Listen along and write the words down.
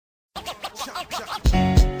Welcome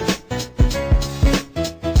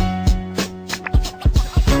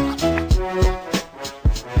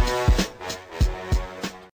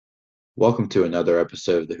to another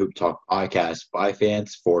episode of the Hoop Talk podcast by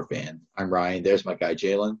fans for fans. I'm Ryan. There's my guy,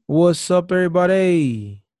 Jalen. What's up,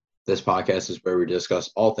 everybody? This podcast is where we discuss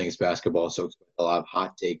all things basketball, so expect a lot of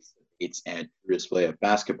hot takes, debates, and true display of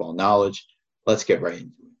basketball knowledge. Let's get right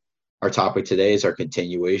into it. Our topic today is our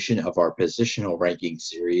continuation of our positional ranking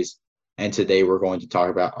series, and today we're going to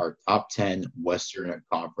talk about our top 10 Western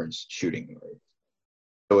Conference shooting guards.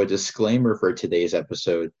 So a disclaimer for today's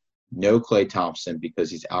episode, no Klay Thompson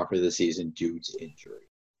because he's out for the season due to injury.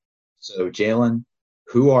 So, Jalen,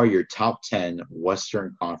 who are your top 10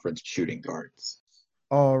 Western Conference shooting guards?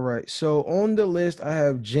 All right. So on the list, I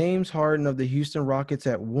have James Harden of the Houston Rockets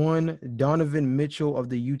at 1, Donovan Mitchell of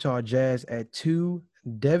the Utah Jazz at 2,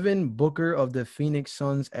 Devin Booker of the Phoenix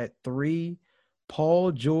Suns at 3,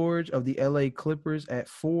 Paul George of the LA Clippers at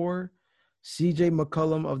 4, CJ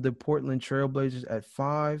McCollum of the Portland Trailblazers at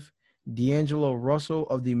 5, D'Angelo Russell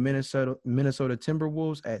of the Minnesota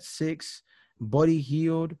Timberwolves at 6, Buddy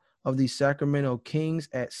Hield of the Sacramento Kings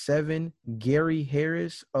at 7, Gary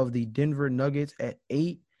Harris of the Denver Nuggets at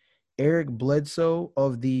 8, Eric Bledsoe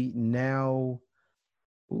of the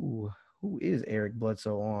who is Eric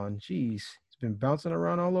Bledsoe on? Jeez, he's been bouncing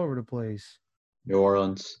around all over the place. New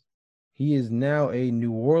Orleans. He is now a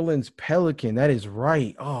New Orleans Pelican. That is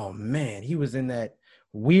right. Oh, man, he was in that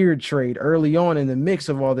weird trade early on in the mix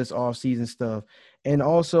of all this offseason stuff. And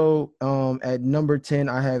also at number 10,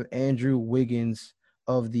 I have Andrew Wiggins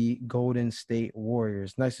of the Golden State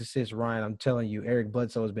Warriors. Nice assist, Ryan. I'm telling you, Eric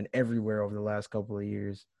Bledsoe has been everywhere over the last couple of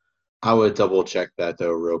years. I would double check that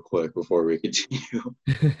though real quick before we continue.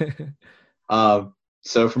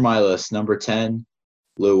 So for my list, number 10,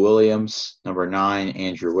 Lou Williams. Number 9,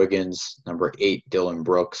 Andrew Wiggins. Number 8, Dylan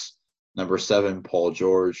Brooks. Number 7, Paul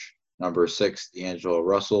George. Number 6, D'Angelo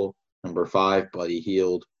Russell. Number 5, Buddy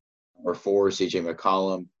Hield. Number 4, CJ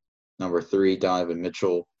McCollum. Number 3, Donovan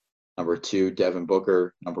Mitchell. Number 2, Devin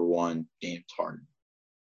Booker. Number 1, James Harden.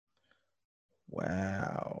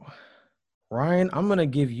 Wow. Ryan, I'm going to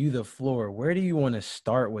give you the floor. Where do you want to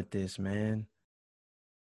start with this, man?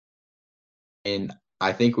 And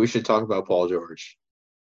I think we should talk about Paul George.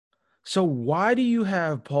 So why do you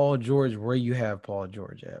have Paul George where you have Paul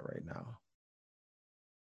George at right now?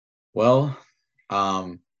 Well,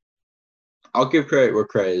 I'll give credit where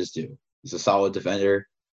credit is due. He's a solid defender.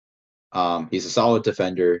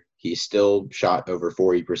 He still shot over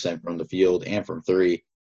 40% from the field and from three.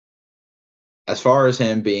 As far as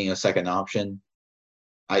him being a second option,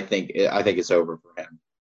 I think it's over for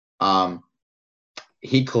him.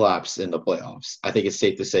 He collapsed in the playoffs. I think it's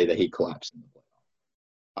safe to say that he collapsed in the playoffs.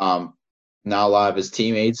 Not a lot of his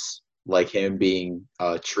teammates like him being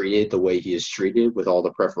treated the way he is treated, with all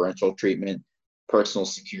the preferential treatment, personal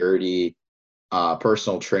security,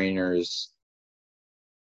 personal trainers.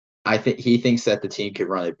 I think he thinks that the team can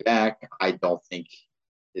run it back. I don't think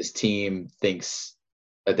his team thinks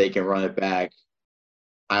that they can run it back.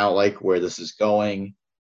 I don't like where this is going.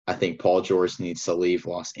 I think Paul George needs to leave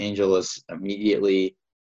Los Angeles immediately.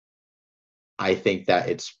 I think that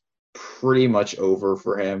it's pretty much over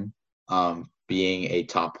for him being a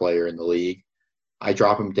top player in the league. I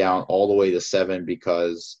drop him down all the way to 7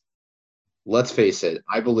 because, let's face it,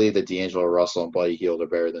 I believe that D'Angelo Russell and Buddy Hield are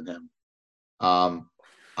better than him.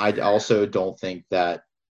 I also don't think that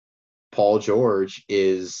Paul George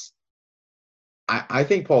is – I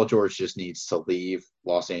think Paul George just needs to leave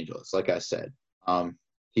Los Angeles, like I said.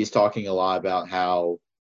 He's talking a lot about how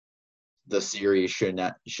the series should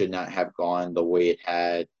not have gone the way it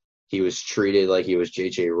had. He was treated like he was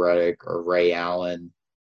J.J. Redick or Ray Allen.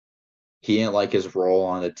 He didn't like his role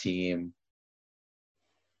on the team.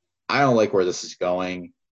 I don't like where this is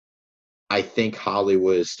going. I think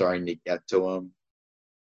Hollywood is starting to get to him.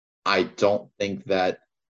 I don't think that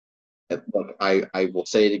 – look, I will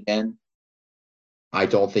say it again. I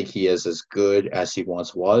don't think he is as good as he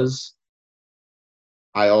once was.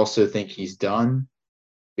 I also think he's done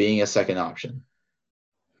being a second option.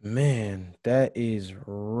 Man, that is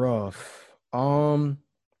rough.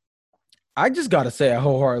 I just gotta say I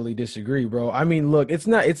wholeheartedly disagree, bro. I mean, look, it's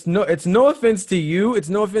no offense to you. It's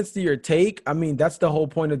no offense to your take. I mean, that's the whole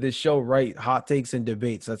point of this show, right? Hot takes and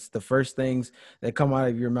debates. That's the first things that come out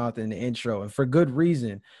of your mouth in the intro, and for good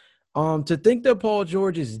reason. To think that Paul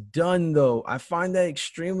George is done, though, I find that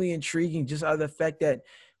extremely intriguing, just out of the fact that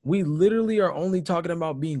we literally are only talking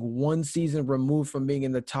about being one season removed from being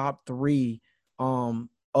in the top 3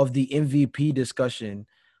 of the MVP discussion.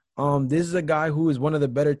 This is a guy who is one of the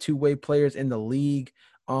better two-way players in the league.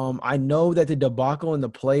 I know that the debacle in the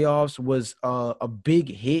playoffs was a big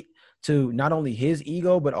hit to not only his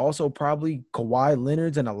ego, but also probably Kawhi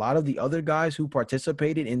Leonard's and a lot of the other guys who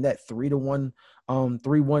participated in that 3-1,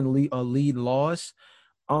 3-1 lead loss.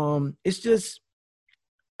 It's just,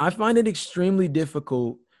 I find it extremely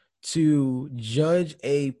difficult to judge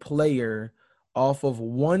a player off of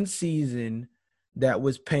one season that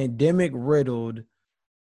was pandemic riddled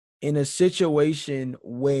in a situation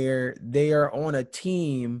where they are on a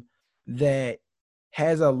team that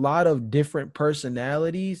has a lot of different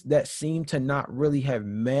personalities that seem to not really have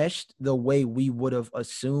meshed the way we would have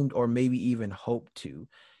assumed or maybe even hoped to.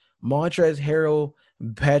 Montrezl Harrell,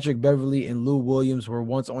 Patrick Beverly, and Lou Williams were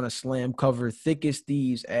once on a slam cover thick as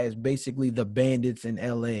thieves as basically the bandits in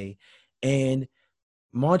LA. And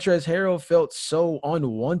Montrezl Harrell felt so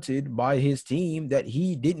unwanted by his team that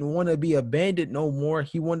he didn't want to be a bandit no more.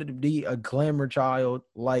 He wanted to be a glamour child,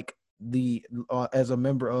 like the as a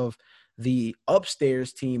member of the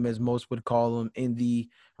upstairs team, as most would call them, in the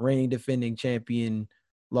reigning defending champion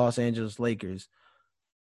Los Angeles Lakers.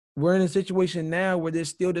 We're in a situation now where there's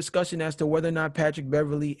still discussion as to whether or not Patrick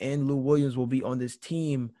Beverly and Lou Williams will be on this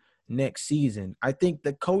team next season. I think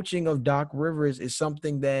the coaching of Doc Rivers is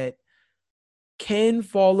something that can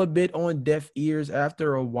fall a bit on deaf ears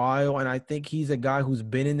after a while, and I think he's a guy who's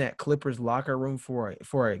been in that Clippers locker room for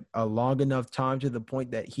a long enough time to the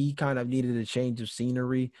point that he kind of needed a change of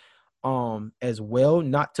scenery as well.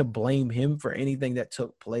 Not to blame him for anything that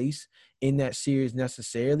took place in that series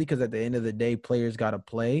necessarily, because at the end of the day, players got to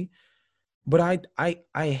play. But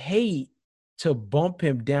I hate to bump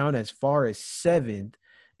him down as far as seventh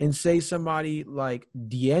and say somebody like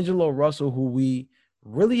D'Angelo Russell, who we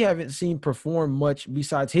really haven't seen perform much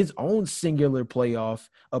besides his own singular playoff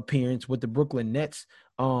appearance with the Brooklyn Nets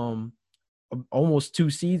almost 2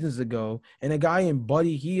 seasons ago, and a guy in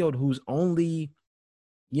Buddy Hield who's only,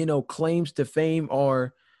 claims to fame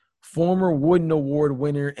are former Wooden Award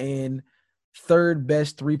winner and third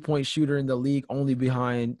best 3-point shooter in the league, only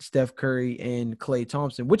behind Steph Curry and Klay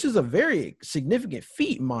Thompson, which is a very significant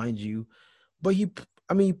feat, mind you. But he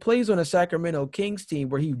plays on a Sacramento Kings team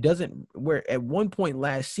where at one point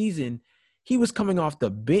last season, he was coming off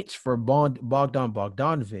the bench for Bogdan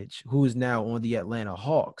Bogdanovic, who is now on the Atlanta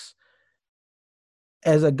Hawks.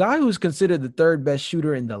 As a guy who's considered the third best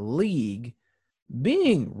shooter in the league,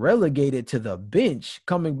 being relegated to the bench,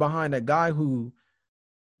 coming behind a guy who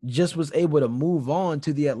just was able to move on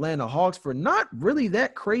to the Atlanta Hawks for not really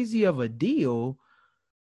that crazy of a deal,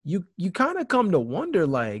 you kind of come to wonder,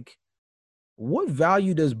 like, what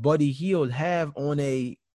value does Buddy Hield have on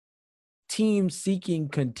a team seeking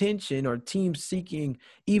contention or team seeking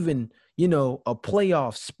even, a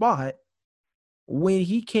playoff spot when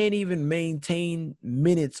he can't even maintain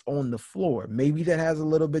minutes on the floor? Maybe that has a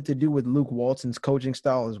little bit to do with Luke Walton's coaching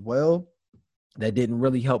style as well. That didn't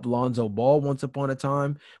really help Lonzo Ball once upon a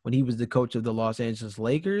time when he was the coach of the Los Angeles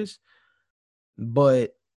Lakers.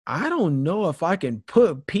 But I don't know if I can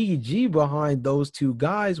put PG behind those two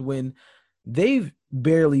guys when they've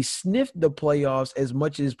barely sniffed the playoffs as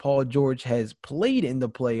much as Paul George has played in the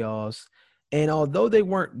playoffs. And although they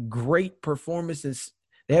weren't great performances,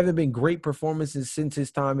 they haven't been great performances since his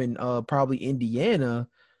time in probably Indiana.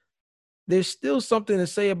 There's still something to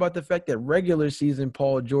say about the fact that regular season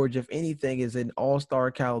Paul George, if anything, is an all-star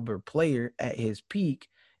caliber player at his peak.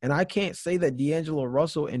 And I can't say that D'Angelo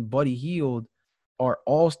Russell and Buddy Hield are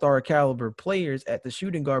all-star caliber players at the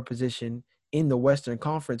shooting guard position in the Western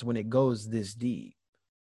Conference when it goes this deep.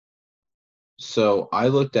 So I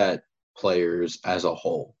looked at players as a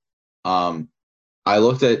whole. I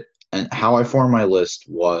looked at, and how I formed my list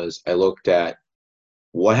was I looked at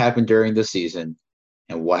what happened during the season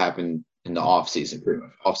and what happened in the off season, pretty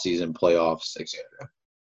much off season playoffs, etc.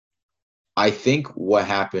 I think what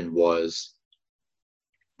happened was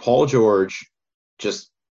Paul George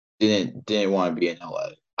just didn't want to be in LA.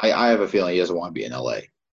 I have a feeling he doesn't want to be in LA.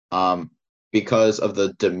 Because of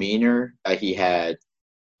the demeanor that he had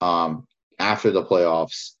after the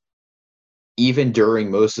playoffs, even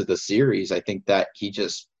during most of the series, I think that he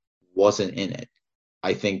just wasn't in it.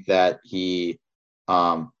 I think that he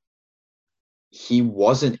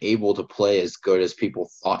wasn't able to play as good as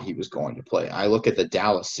people thought he was going to play. I look at the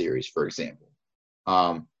Dallas series, for example.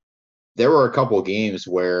 There were a couple of games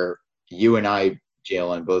where you and I,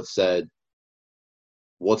 Jalen, both said,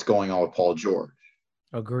 "What's going on with Paul George?"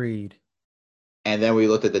 Agreed. And then we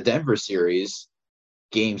looked at the Denver series,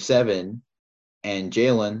 Game 7, and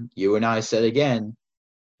Jalen, you and I said again,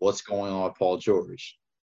 "What's going on with Paul George?"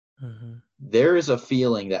 Mm-hmm. There is a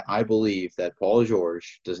feeling that I believe that Paul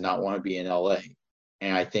George does not want to be in LA.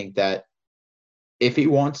 And I think that if he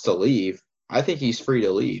wants to leave, I think he's free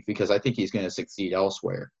to leave because I think he's going to succeed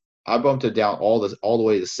elsewhere. I bumped it down all the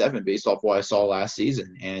way to 7 based off what I saw last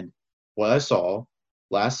season, and what I saw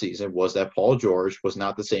last season was that Paul George was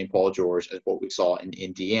not the same Paul George as what we saw in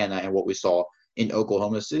Indiana and what we saw in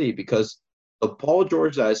Oklahoma City, because the Paul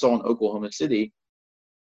George that I saw in Oklahoma City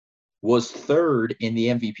was third in the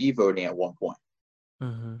MVP voting at one point.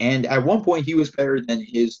 Mm-hmm. And at one point, he was better than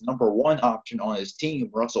his number one option on his team,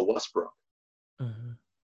 Russell Westbrook. Mm-hmm.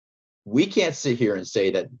 We can't sit here and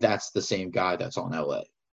say that that's the same guy that's on LA,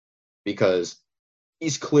 because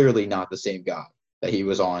he's clearly not the same guy that he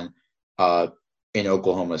was on uh, in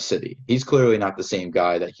Oklahoma City. He's clearly not the same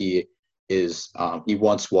guy that he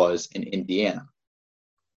once was in Indiana.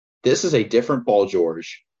 This is a different Paul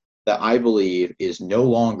George that I believe is no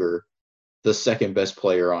longer the second best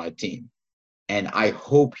player on a team. And I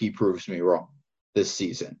hope he proves me wrong this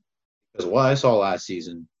season, because what I saw last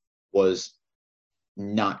season was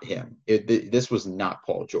not him. This was not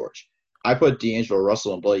Paul George. I put D'Angelo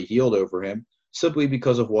Russell and Buddy Hield over him simply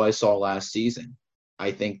because of what I saw last season.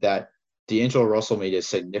 I think that D'Angelo Russell made a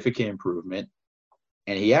significant improvement,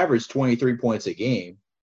 and he averaged 23 points a game.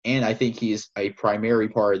 And I think he's a primary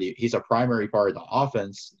part of the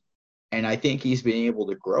offense. And I think he's been able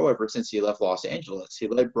to grow ever since he left Los Angeles. He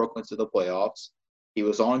led Brooklyn to the playoffs. He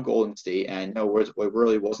was on Golden State, and I know it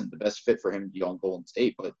really wasn't the best fit for him to be on Golden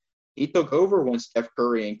State, but he took over when Steph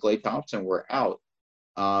Curry and Klay Thompson were out.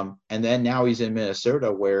 And then now he's in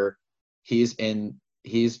Minnesota, where he's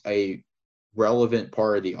a relevant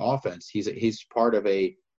part of the offense. He's part of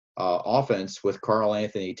a offense with Karl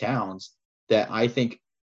Anthony Towns that I think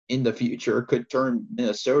in the future could turn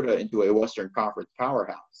Minnesota into a Western Conference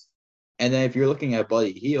powerhouse. And then if you're looking at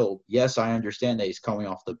Buddy Hield, yes, I understand that he's coming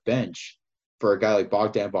off the bench for a guy like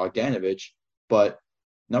Bogdanovich, but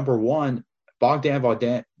number one,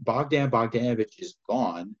 Bogdanovich is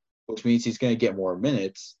gone, which means he's going to get more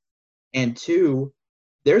minutes. And two,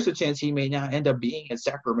 there's a chance he may not end up being in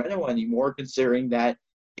Sacramento anymore, considering that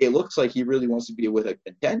it looks like he really wants to be with a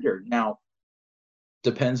contender. Now,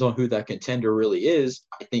 depends on who that contender really is.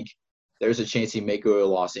 I think there's a chance he may go to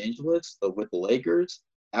Los Angeles with the Lakers.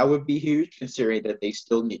 That would be huge, considering that they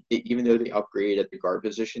still need, even though they upgraded at the guard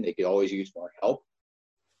position, they could always use more help.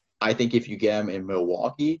 I think if you get him in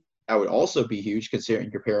Milwaukee, that would also be huge, considering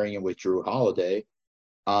comparing him with Drew Holiday.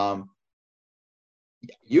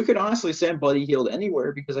 You could honestly send Buddy Hield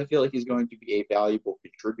anywhere, because I feel like he's going to be a valuable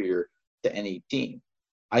contributor to any team.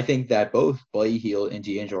 I think that both Buddy Hield and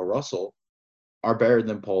D'Angelo Russell are better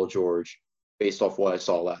than Paul George based off what I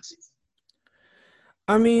saw last season.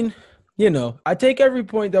 I mean, I take every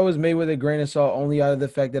point that was made with a grain of salt, only out of the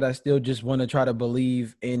fact that I still just want to try to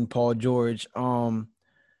believe in Paul George.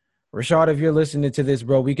 Rashad, if you're listening to this,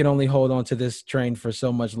 bro, we can only hold on to this train for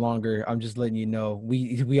so much longer. I'm just letting you know.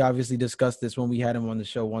 We obviously discussed this when we had him on the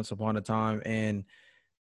show once upon a time, and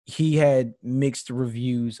he had mixed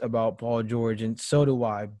reviews about Paul George, and so do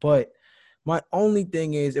I. But my only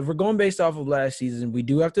thing is, if we're going based off of last season, we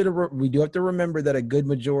do have to remember that a good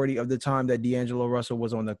majority of the time that D'Angelo Russell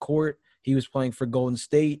was on the court, he was playing for Golden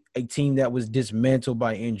State, a team that was dismantled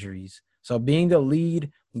by injuries. So being the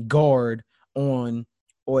lead guard on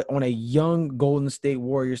a young Golden State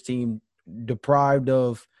Warriors team deprived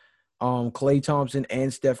of Klay Thompson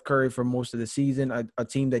and Steph Curry for most of the season, a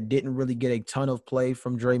team that didn't really get a ton of play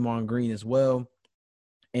from Draymond Green as well,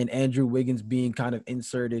 and Andrew Wiggins being kind of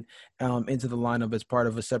inserted into the lineup as part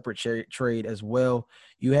of a separate trade as well.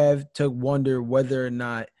 You have to wonder whether or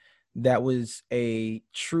not that was a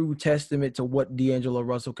true testament to what D'Angelo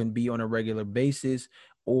Russell can be on a regular basis,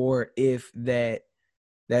 or if that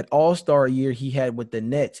all-star year he had with the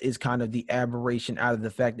Nets is kind of the aberration out of the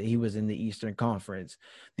fact that he was in the Eastern Conference.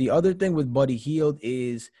 The other thing with Buddy Hield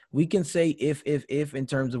is we can say if in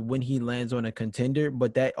terms of when he lands on a contender,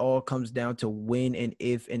 but that all comes down to when and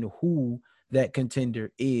if and who that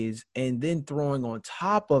contender is. And then throwing on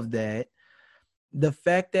top of that, the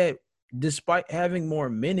fact that despite having more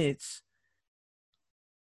minutes,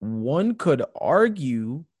 one could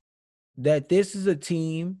argue that this is a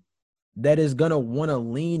team that is going to want to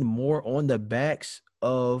lean more on the backs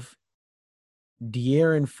of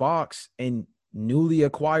De'Aaron Fox and newly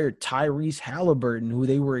acquired Tyrese Halliburton, who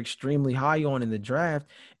they were extremely high on in the draft,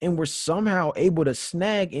 and were somehow able to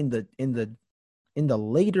snag in the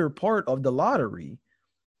later part of the lottery.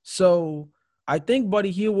 So I think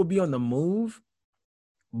Buddy Hield will be on the move,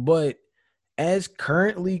 but as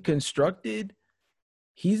currently constructed,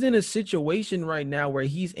 he's in a situation right now where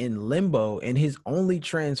he's in limbo, and his only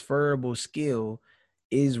transferable skill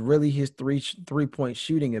is really his three-point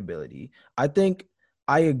shooting ability. I think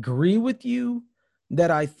I agree with you that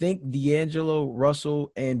I think D'Angelo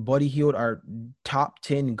Russell and Buddy Hield are top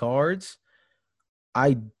 10 guards.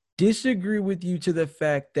 I disagree with you to the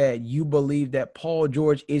fact that you believe that Paul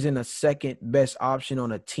George isn't a second best option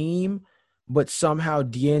on a team, but somehow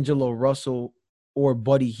D'Angelo Russell or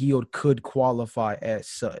Buddy Hield could qualify as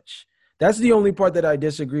such. That's the only part that I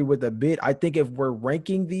disagree with a bit. I think if we're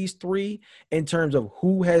ranking these three in terms of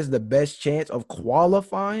who has the best chance of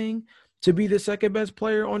qualifying to be the second best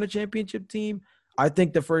player on a championship team, I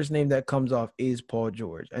think the first name that comes off is Paul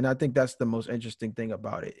George. And I think that's the most interesting thing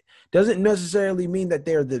about it. Doesn't necessarily mean that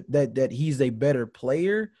that he's a better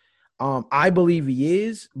player. I believe he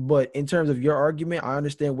is, but in terms of your argument, I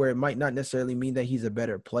understand where it might not necessarily mean that he's a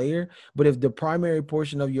better player. But if the primary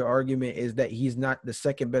portion of your argument is that he's not the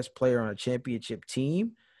second best player on a championship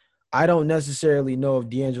team, I don't necessarily know if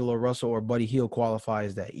D'Angelo Russell or Buddy Hield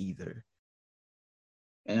qualifies that either.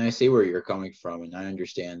 And I see where you're coming from, and I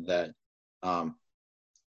understand that um,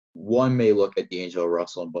 one may look at D'Angelo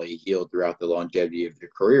Russell and Buddy Hield throughout the longevity of their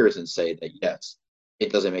careers and say that yes,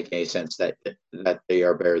 it doesn't make any sense that they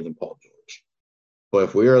are better than Paul George. But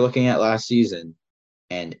if we are looking at last season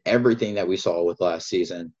and everything that we saw with last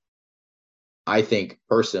season, I think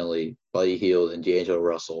personally Buddy Hield and D'Angelo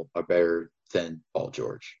Russell are better than Paul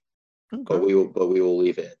George. But Okay. we will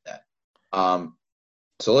leave it at that.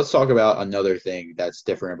 So let's talk about another thing that's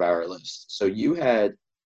different about our list. So you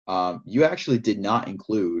actually did not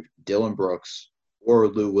include Dylan Brooks or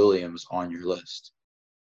Lou Williams on your list.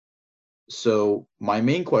 So my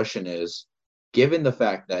main question is, given the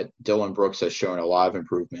fact that Dylan Brooks has shown a lot of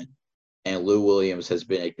improvement and Lou Williams has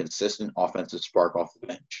been a consistent offensive spark off the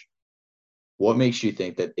bench, what makes you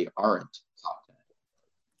think that they aren't top 10?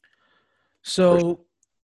 So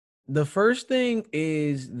the first thing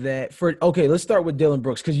is that let's start with Dylan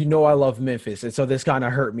Brooks because I love Memphis. And so this kind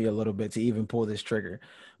of hurt me a little bit to even pull this trigger.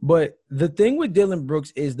 But the thing with Dylan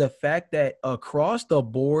Brooks is the fact that across the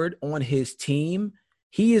board on his team,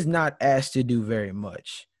 he is not asked to do very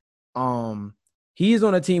much. Um, he is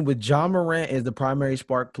on a team with John Morant as the primary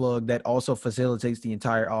spark plug that also facilitates the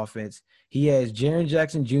entire offense. He has Jaren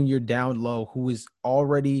Jackson Jr. down low, who is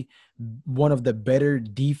already one of the better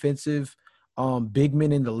defensive big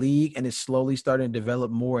men in the league and is slowly starting to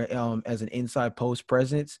develop more as an inside post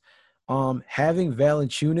presence. Having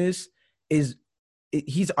Valanciunas is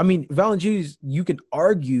Valanciunas, you can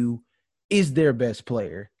argue, is their best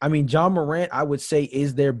player. I mean, John Morant, I would say,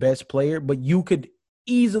 is their best player, but you could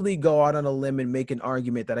easily go out on a limb and make an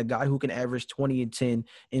argument that a guy who can average 20 and 10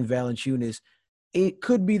 in Valanciunas, it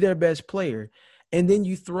could be their best player. And then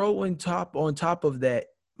you throw on top of that,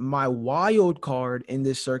 my wild card in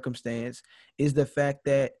this circumstance is the fact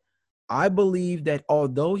that I believe that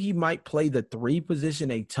although he might play the three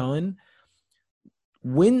position a ton,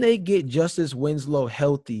 when they get Justice Winslow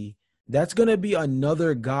healthy, that's going to be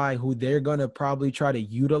another guy who they're going to probably try to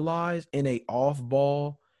utilize in a off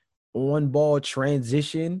ball, on ball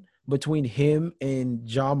transition between him and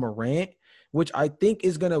John Morant, which I think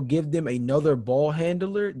is going to give them another ball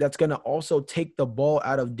handler that's going to also take the ball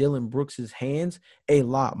out of Dylan Brooks's hands a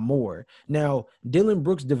lot more. Now, Dylan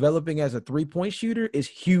Brooks developing as a three-point shooter is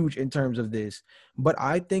huge in terms of this, but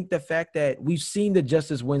I think the fact that we've seen the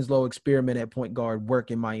Justice Winslow experiment at point guard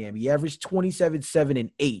work in Miami. He averaged 27, 7,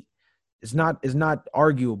 and 8. It's not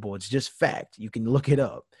arguable. It's just fact. You can look it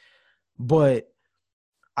up. But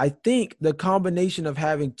I think the combination of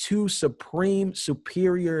having two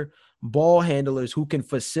superior ball handlers who can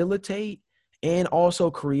facilitate and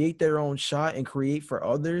also create their own shot and create for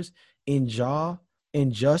others in Ja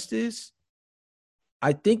and Justice,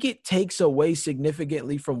 I think it takes away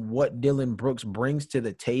significantly from what Dylan Brooks brings to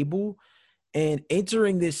the table. And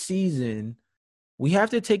entering this season, we have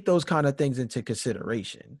to take those kind of things into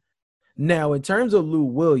consideration. Now, in terms of Lou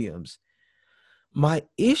Williams, my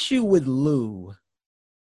issue with Lou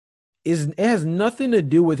it has nothing to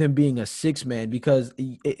do with him being a six man because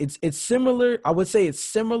it's similar. I would say it's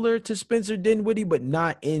similar to Spencer Dinwiddie, but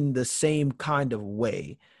not in the same kind of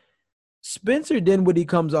way. Spencer Dinwiddie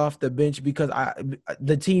comes off the bench because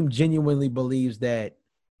the team genuinely believes that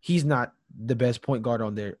he's not the best point guard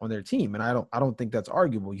on their team, and I don't think that's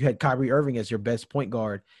arguable. You had Kyrie Irving as your best point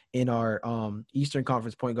guard in our Eastern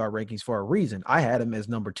Conference point guard rankings for a reason. I had him as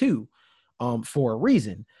number 2 for a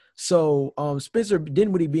reason. So Spencer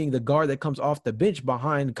Dinwiddie being the guard that comes off the bench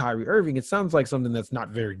behind Kyrie Irving, it sounds like something that's not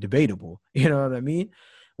very debatable. You know what I mean?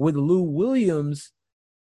 With Lou Williams,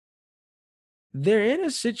 they're in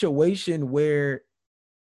a situation where,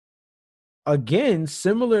 again,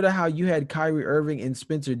 similar to how you had Kyrie Irving and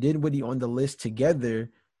Spencer Dinwiddie on the list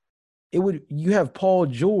together, you have Paul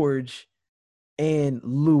George and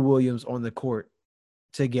Lou Williams on the court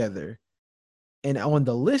together. and on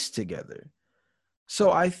the list together.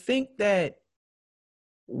 So I think that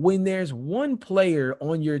when there's one player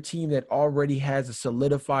on your team that already has a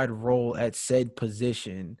solidified role at said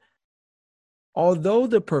position, although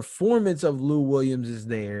the performance of Lou Williams is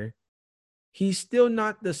there, he's still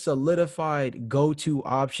not the solidified go-to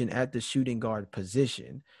option at the shooting guard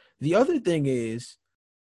position. The other thing is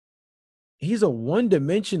he's a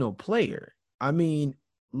one-dimensional player. I mean,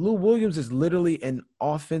 Lou Williams is literally an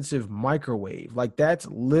offensive microwave. Like that's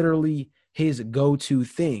literally his go-to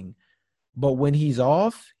thing. But when he's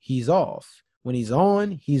off, he's off. When he's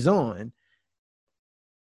on, he's on.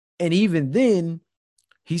 And even then,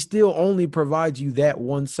 he still only provides you that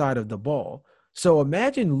one side of the ball. So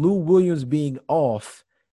imagine Lou Williams being off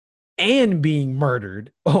and being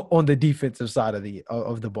murdered on the defensive side of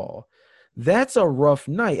the ball. That's a rough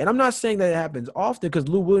night. And I'm not saying that it happens often because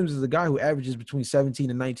Lou Williams is a guy who averages between 17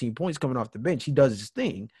 and 19 points coming off the bench. He does his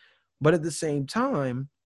thing. But at the same time,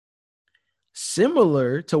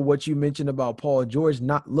 similar to what you mentioned about Paul George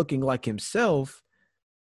not looking like himself,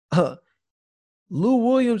 Lou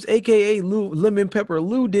Williams, aka Lou Lemon Pepper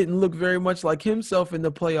Lou, didn't look very much like himself in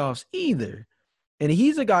the playoffs either. And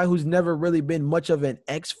he's a guy who's never really been much of an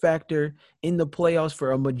X factor in the playoffs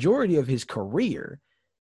for a majority of his career.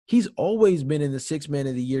 He's always been in the six man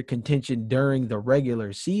of the year contention during the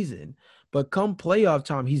regular season. But come playoff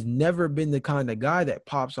time, he's never been the kind of guy that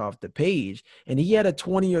pops off the page. And he had a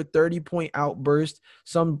 20 or 30-point outburst.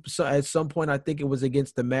 At some point, I think it was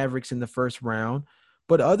against the Mavericks in the first round.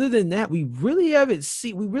 But other than that, we really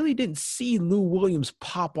didn't see Lou Williams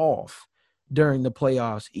pop off during the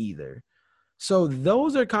playoffs either. So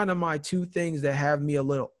those are kind of my two things that have me a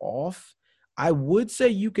little off. I would say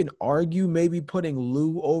you can argue maybe putting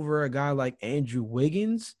Lou over a guy like Andrew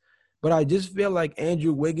Wiggins, but I just feel like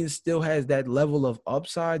Andrew Wiggins still has that level of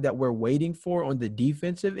upside that we're waiting for on the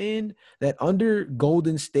defensive end, that under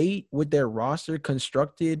Golden State with their roster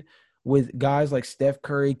constructed with guys like Steph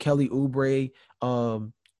Curry, Kelly Oubre,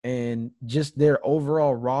 and just their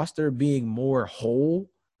overall roster being more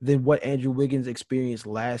whole than what Andrew Wiggins experienced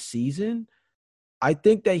last season. I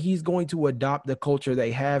think that he's going to adopt the culture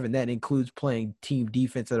they have, and that includes playing team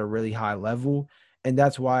defense at a really high level. And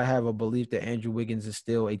that's why I have a belief that Andrew Wiggins is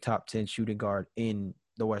still a top 10 shooting guard in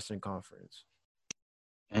the Western Conference.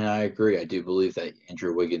 And I agree. I do believe that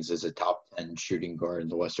Andrew Wiggins is a top 10 shooting guard in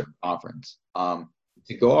the Western Conference.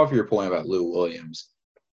 To go off your point about Lou Williams,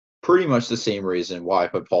 pretty much the same reason why I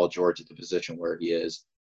put Paul George at the position where he is.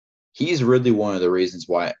 He's really one of the reasons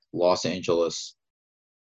why Los Angeles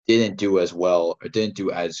didn't do as well or didn't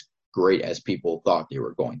do as great as people thought they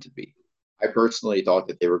were going to be. I personally thought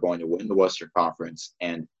that they were going to win the Western Conference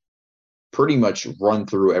and pretty much run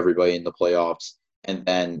through everybody in the playoffs and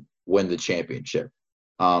then win the championship.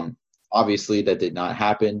 Obviously, that did not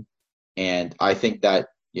happen, and I think that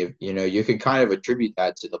you can kind of attribute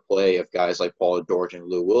that to the play of guys like Paul George and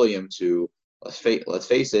Lou Williams, who let's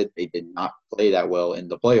face it, they did not play that well in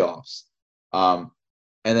the playoffs.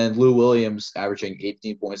 And then Lou Williams averaging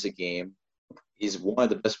 18 points a game. He's one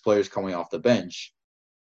of the best players coming off the bench.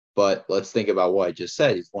 But let's think about what I just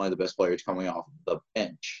said. He's one of the best players coming off the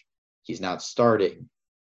bench. He's not starting.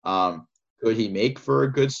 Could he make for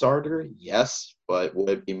a good starter? Yes, but would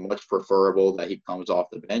it be much preferable that he comes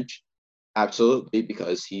off the bench? Absolutely,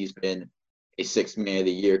 because he's been a sixth man of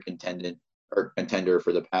the year contender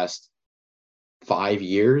for the past 5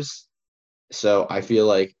 years. So I feel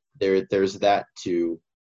like there's that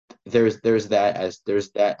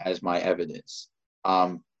as my evidence.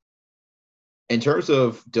 In terms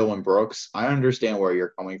of Dylan Brooks, I understand where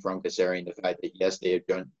you're coming from, considering the fact that yes, they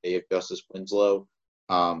have Justice Winslow,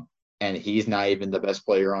 and he's not even the best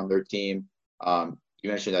player on their team. You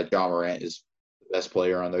mentioned that Ja Morant is the best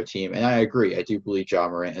player on their team, and I agree. I do believe Ja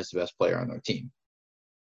Morant is the best player on their team.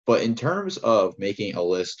 But in terms of making a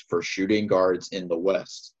list for shooting guards in the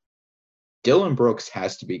West, Dylan Brooks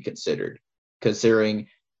has to be considered, considering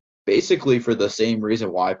basically for the same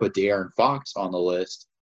reason why I put De'Aaron Fox on the list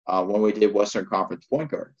when we did Western Conference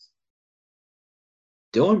point guards.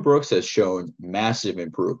 Dylan Brooks has shown massive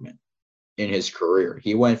improvement in his career.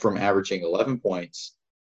 He went from averaging 11 points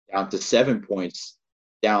down to 7 points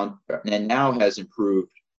down, and now has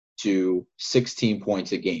improved to 16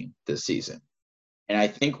 points a game this season. And I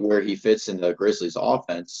think where he fits in the Grizzlies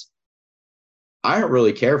offense, I don't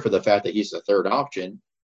really care for the fact that he's the third option.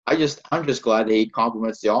 I'm just glad that he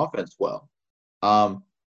complements the offense well. And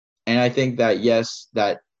I think that yes,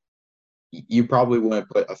 that you probably wouldn't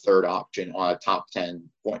put a third option on a top 10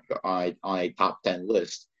 point on a top 10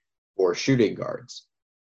 list for shooting guards.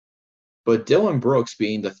 But Dylan Brooks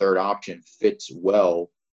being the third option fits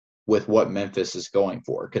well with what Memphis is going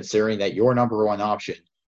for, considering that your number one option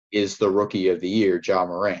is the rookie of the year, Ja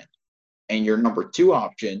Morant, and your number two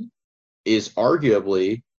option is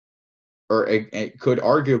arguably, or it could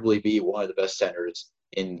arguably be one of the best centers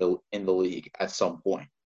in the league at some point.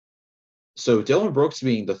 So Dylan Brooks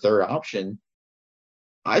being the third option,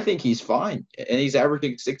 I think he's fine, and he's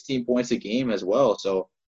averaging 16 points a game as well. So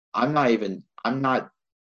I'm not even I'm not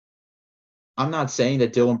saying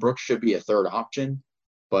that Dylan Brooks should be a third option,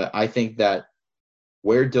 but I think that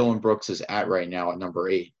where Dylan Brooks is at right now at number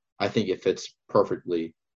 8, I think it fits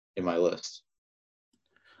perfectly in my list.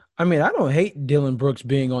 I mean, I don't hate Dylan Brooks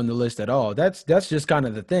being on the list at all. That's just kind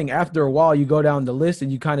of the thing. After a while, you go down the list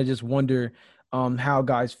and you kind of just wonder how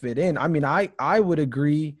guys fit in. I mean, I would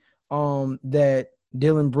agree that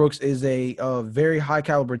Dylan Brooks is a very high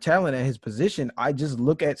caliber talent at his position. I just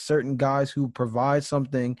look at certain guys who provide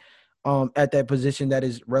something at that position that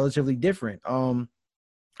is relatively different.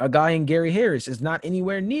 A guy in Gary Harris is not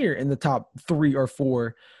anywhere near in the top 3 or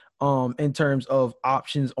 4 in terms of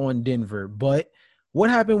options on Denver. But what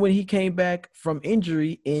happened when he came back from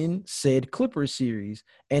injury in said Clippers series,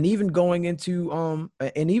 and even going into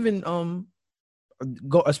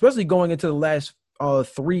especially going into the last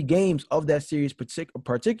 3 games of that series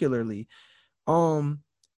particularly, um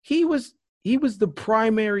he was he was the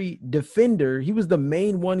primary defender. He was the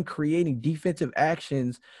main one creating defensive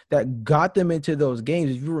actions that got them into those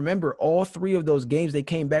games. If you remember, all 3 of those games, they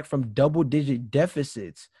came back from double-digit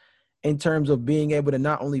deficits in terms of being able to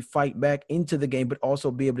not only fight back into the game, but also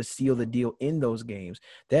be able to seal the deal in those games.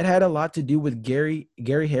 That had a lot to do with Gary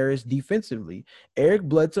Harris defensively. Eric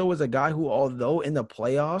Bledsoe is a guy who, although in the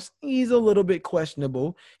playoffs, he's a little bit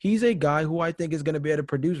questionable. He's a guy who I think is going to be able to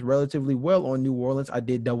produce relatively well on New Orleans. I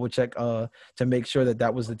did double check to make sure that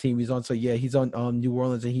that was the team he's on. So yeah, he's on New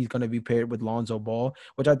Orleans, and he's going to be paired with Lonzo Ball,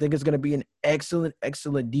 which I think is going to be an excellent,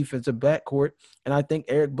 excellent defensive backcourt. And I think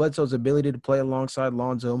Eric Bledsoe's ability to play alongside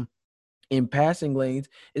Lonzo in passing lanes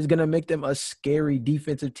is going to make them a scary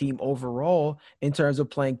defensive team overall in terms of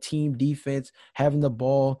playing team defense, having the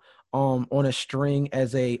ball on a string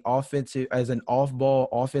as an off-ball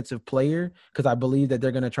offensive player, because I believe that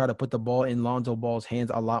they're going to try to put the ball in Lonzo Ball's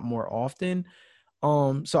hands a lot more often.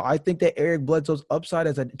 So I think that Eric Bledsoe's upside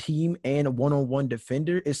as a team and one-on-one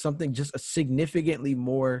defender is something just significantly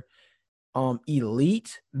more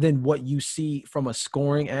elite than what you see from a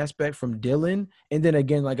scoring aspect from Dylan. And then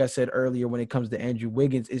again, like I said earlier, when it comes to Andrew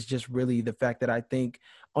Wiggins, it's just really the fact that I think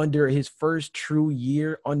under his first true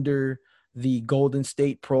year under the Golden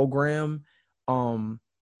State program, um,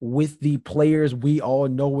 with the players we all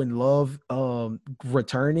know and love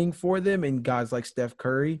returning for them, and guys like Steph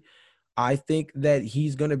Curry, I think that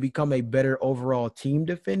he's going to become a better overall team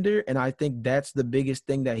defender. And I think that's the biggest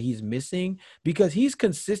thing that he's missing, because he's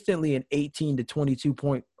consistently an 18 to 22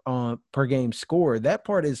 point per game scorer. That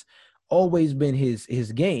part has always been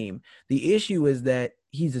his game. The issue is that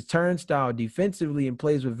he's a turnstile defensively and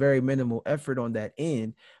plays with very minimal effort on that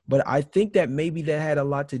end. But I think that maybe that had a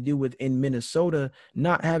lot to do with in Minnesota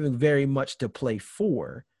not having very much to play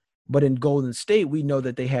for. But in Golden State, we know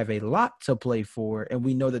that they have a lot to play for, and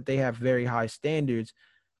we know that they have very high standards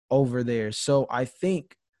over there. So I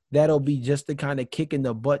think that'll be just the kind of kick in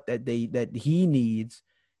the butt that he needs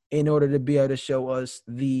in order to be able to show us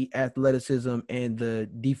the athleticism and the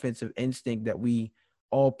defensive instinct that we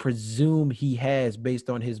all presume he has based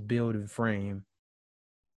on his build and frame.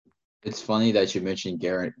 It's funny that you mentioned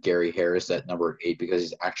Gary Harris at number 8, because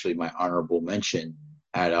he's actually my honorable mention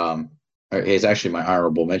at or he's actually my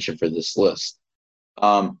honorable mention for this list.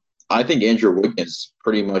 I think Andrew Wiggins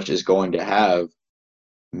pretty much is going to have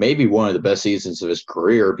maybe one of the best seasons of his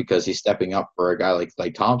career, because he's stepping up for a guy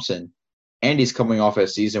like Thompson, and he's coming off a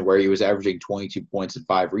season where he was averaging 22 points and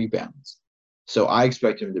 5 rebounds. So I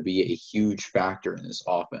expect him to be a huge factor in this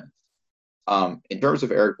offense. In terms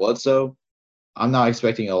of Eric Bledsoe, I'm not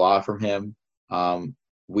expecting a lot from him.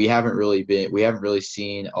 We haven't really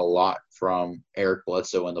seen a lot from Eric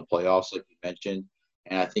Bledsoe in the playoffs, like you mentioned,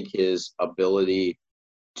 and I think his ability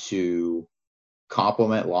to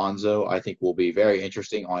complement Lonzo, I think, will be very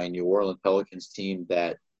interesting on a New Orleans Pelicans team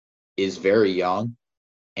that is very young,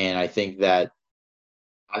 and I think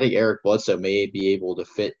Eric Bledsoe may be able to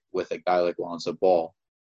fit with a guy like Lonzo Ball.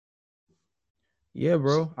 Yeah,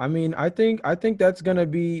 bro. I mean, I think that's gonna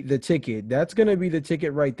be the ticket. That's gonna be the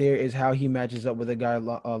ticket right there. Is how he matches up with a guy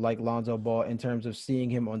like Lonzo Ball in terms of seeing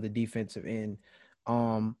him on the defensive end.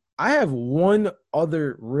 I have one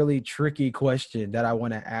other really tricky question that I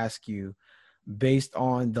want to ask you based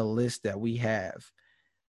on the list that we have.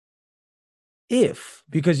 if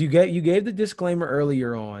because you gave the disclaimer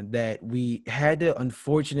earlier on that we had to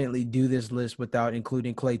unfortunately do this list without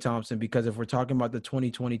including Klay Thompson because if we're talking about the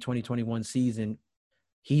 2020-2021 season,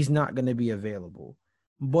 he's not going to be available.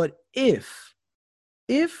 But if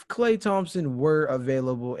Klay Thompson were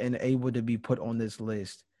available and able to be put on this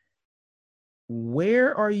list,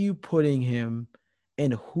 where are you putting him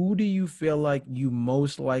and who do you feel like you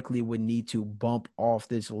most likely would need to bump off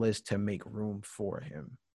this list to make room for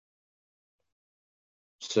him?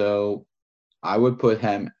 So I would put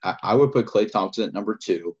Klay Thompson at number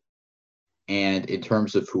two. And in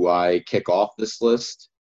terms of who I kick off this list,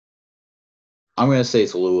 I'm going to say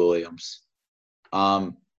it's Lou Williams.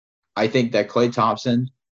 Um, I think that Klay Thompson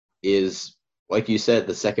is, like you said,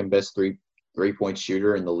 the second best three-point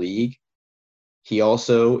shooter in the league. He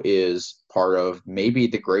also is part of maybe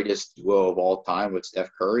the greatest duo of all time with Steph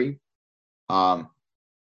Curry. Um,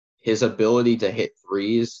 his ability to hit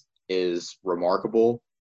threes is remarkable,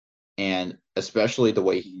 and especially the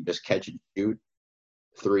way he can just catch and shoot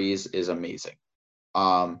threes is amazing.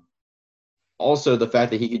 Um, Also, the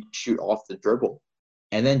fact that he could shoot off the dribble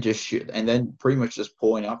and then just shoot and then pretty much just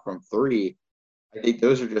pulling out from three. I think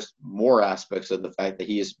those are just more aspects of the fact that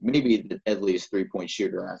he is maybe the deadliest 3-point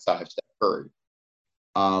shooter outside of Steph Curry.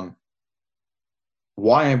 Um,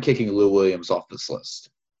 why I'm kicking Lou Williams off this list?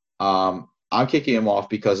 I'm kicking him off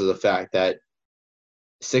because of the fact that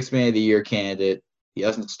six man of the year candidate, he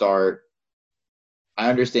doesn't start. I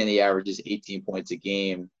understand he averages 18 points a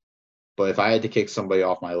game, but if I had to kick somebody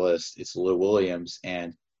off my list, it's Lou Williams,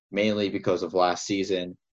 and mainly because of last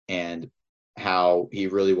season and how he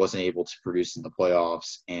really wasn't able to produce in the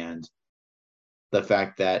playoffs, and the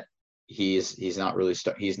fact that he's not really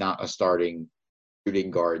he's not a starting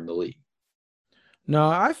shooting guard in the league. No,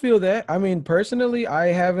 I feel that. I mean, personally, I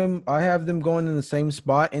have them going in the same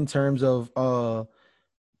spot in terms of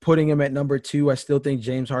putting him at number two. I still think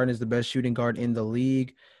James Harden is the best shooting guard in the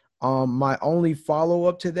league. My only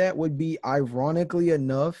follow-up to that would be, ironically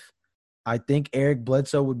enough, I think Eric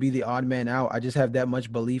Bledsoe would be the odd man out. I just have that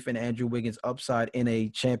much belief in Andrew Wiggins' upside in a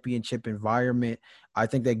championship environment. I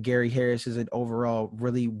think that Gary Harris is an overall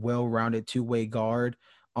really well-rounded two-way guard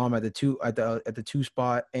at the two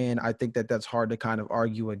spot, and I think that that's hard to kind of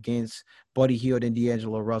argue against. Buddy Hield and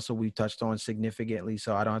D'Angelo Russell we've touched on significantly,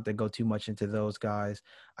 so I don't have to go too much into those guys.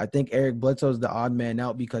 I think Eric Bledsoe is the odd man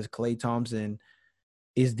out because Klay Thompson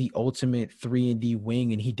is the ultimate 3-and-D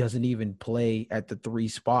wing, and he doesn't even play at the three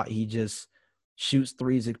spot. He just shoots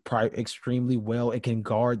threes extremely well. It can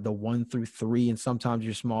guard the 1 through 3 and sometimes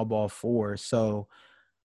your small ball four. So,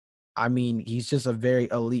 I mean, he's just a very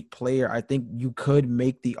elite player. I think you could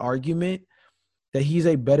make the argument that he's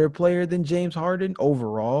a better player than James Harden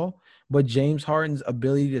overall, but James Harden's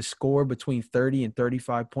ability to score between 30 and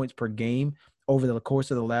 35 points per game over the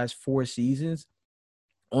course of the last 4 seasons,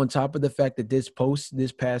 on top of the fact that this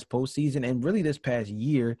past postseason and really this past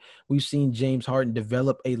year, we've seen James Harden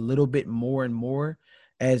develop a little bit more and more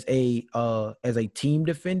as a team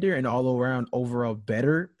defender and all around overall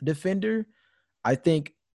better defender. I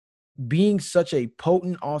think being such a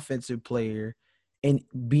potent offensive player and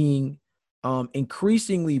being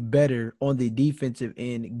increasingly better on the defensive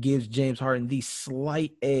end gives James Harden the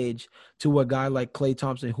slight edge to a guy like Klay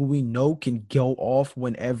Thompson, who we know can go off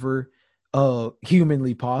whenever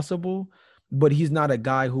humanly possible. But he's not a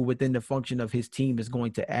guy who, within the function of his team, is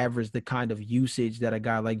going to average the kind of usage that a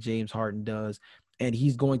guy like James Harden does. And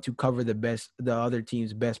he's going to cover the other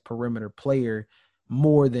team's best perimeter player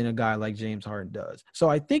more than a guy like James Harden does. So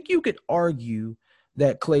I think you could argue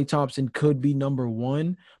that Klay Thompson could be number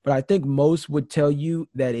one, but I think most would tell you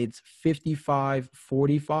that it's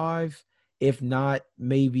 55-45, if not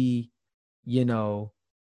maybe, you know,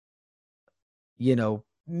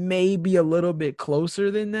 maybe a little bit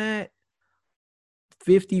closer than that.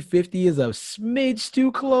 50-50 is a smidge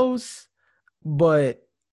too close, but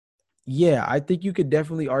yeah, I think you could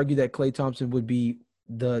definitely argue that Klay Thompson would be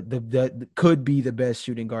the could be the best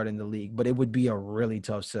shooting guard in the league, but it would be a really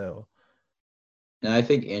tough sell. And I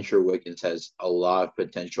think Andrew Wiggins has a lot of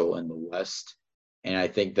potential in the West. And I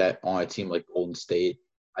think that on a team like Golden State,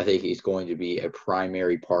 I think he's going to be a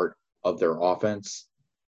primary part of their offense.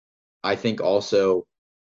 I think also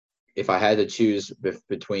if I had to choose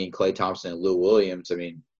between Klay Thompson and Lou Williams, I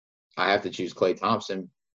mean, I have to choose Klay Thompson.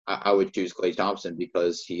 I would choose Klay Thompson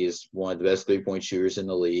because he is one of the best 3-point shooters in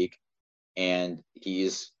the league, and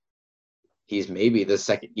he's maybe the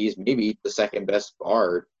second best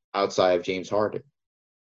guard outside of James Harden.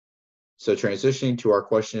 So transitioning to our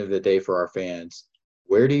question of the day for our fans,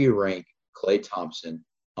 where do you rank Klay Thompson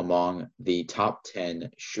among the top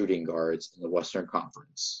 10 shooting guards in the Western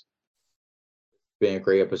Conference? been a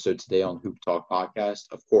great episode today on Hoop Talk Podcast.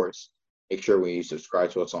 Of course, make sure when you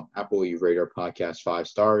subscribe to us on Apple, you rate our podcast 5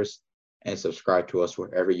 stars and subscribe to us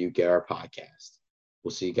wherever you get our podcast.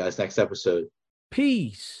 We'll see you guys next episode.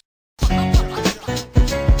 Peace.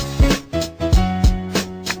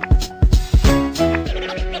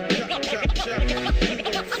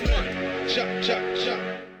 Chop, chop.